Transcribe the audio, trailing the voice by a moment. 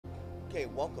Okay,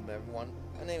 welcome everyone.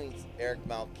 My name is Erik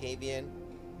Malkavian,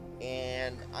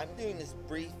 and I'm doing this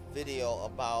brief video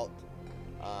about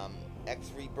X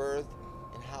Rebirth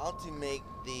and how to make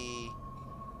the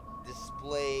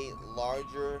display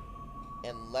larger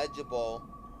and legible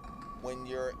when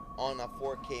you're on a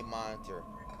 4K monitor.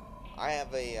 I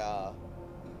have a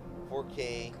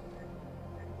 4K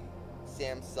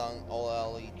Samsung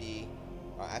OLED,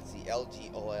 or actually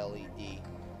LG OLED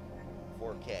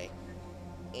 4K.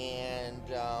 And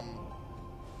the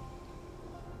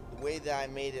way that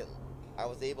I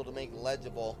was able to make it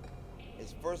legible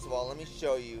is, first of all, let me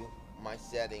show you my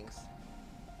settings.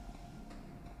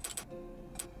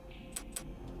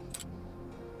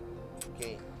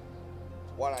 Okay,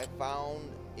 what I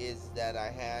found is that I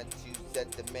had to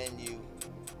set the menu,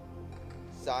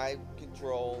 side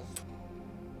controls,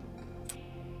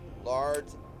 large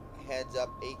heads-up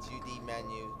HUD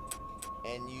menu,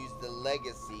 and use the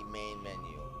legacy main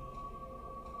menu.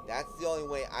 That's the only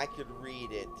way I could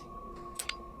read it.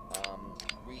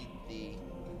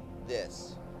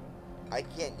 This. I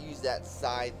can't use that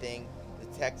side thing. The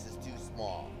text is too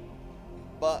small.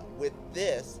 But with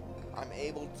this, I'm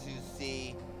able to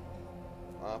see,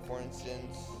 for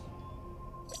instance,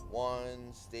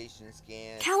 one station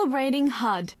scan. Calibrating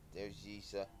HUD. There's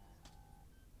Yisa.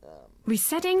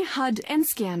 Resetting HUD and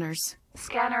scanners.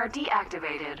 Scanner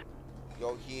deactivated.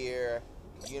 Go here,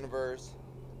 universe,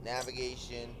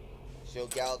 navigation, show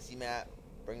galaxy map,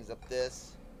 brings up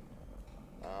this.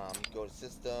 Go to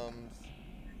systems,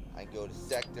 I go to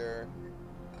sector,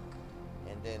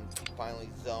 and then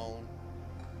finally zone.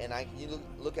 And you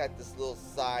look at this little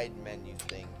side menu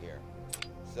thing here.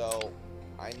 So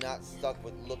I'm not stuck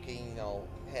with looking,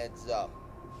 heads up.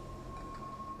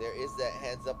 There is that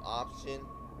heads up option.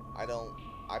 I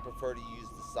prefer to use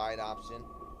the side option.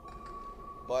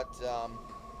 But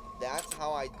that's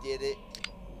how I did it,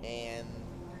 and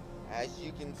as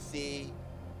you can see,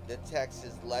 the text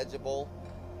is legible.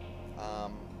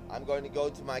 I'm going to go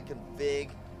to my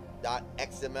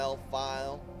config.xml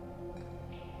file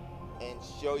and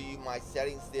show you my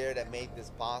settings there that made this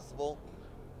possible.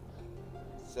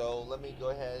 So let me go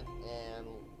ahead and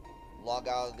log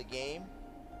out of the game,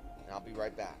 and I'll be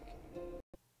right back.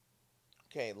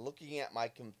 Okay, looking at my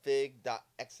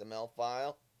config.xml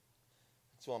file,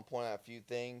 I just want to point out a few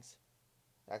things.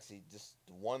 Actually, just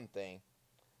one thing.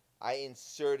 I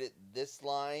inserted this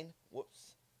line.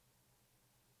 Whoops.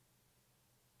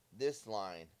 This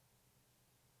line.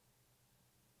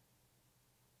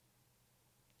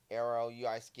 Arrow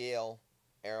UI scale.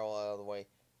 Arrow out of the way.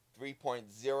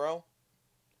 3.0.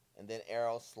 And then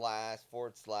arrow / UI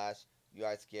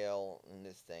scale in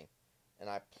this thing. And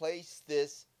I placed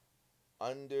this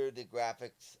under the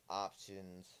graphics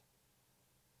options.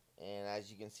 And as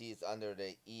you can see, it's under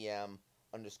the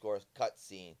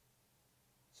EM_cutscene.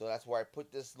 So that's where I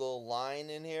put this little line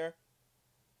in here.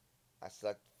 I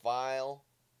select File,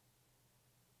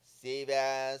 Save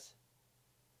As,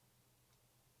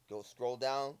 scroll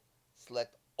down,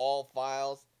 select all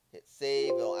files, hit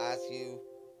Save. It'll ask you,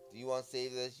 do you want to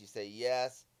save this? You say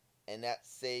yes, and that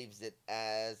saves it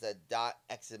as a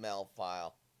 .xml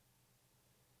file.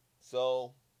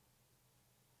 So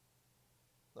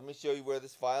let me show you where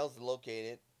this file is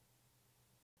located.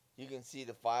 You can see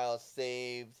the file is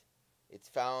saved. It's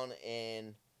found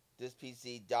in this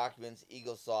PC Documents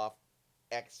EagleSoft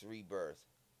X Rebirth.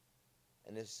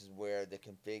 And this is where the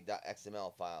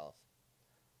config.xml files.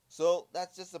 So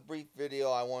that's just a brief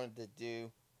video I wanted to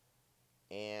do.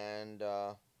 And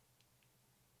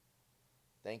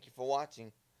thank you for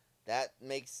watching. That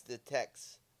makes the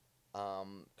text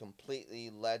completely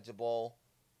legible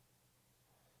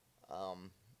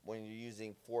when you're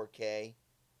using 4K.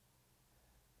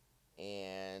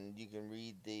 And you can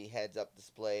read the heads-up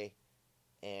display,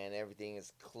 and everything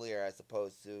is clear as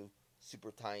opposed to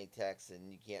super tiny text and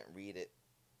you can't read it.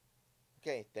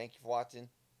 Okay, thank you for watching.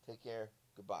 Take care.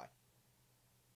 Goodbye.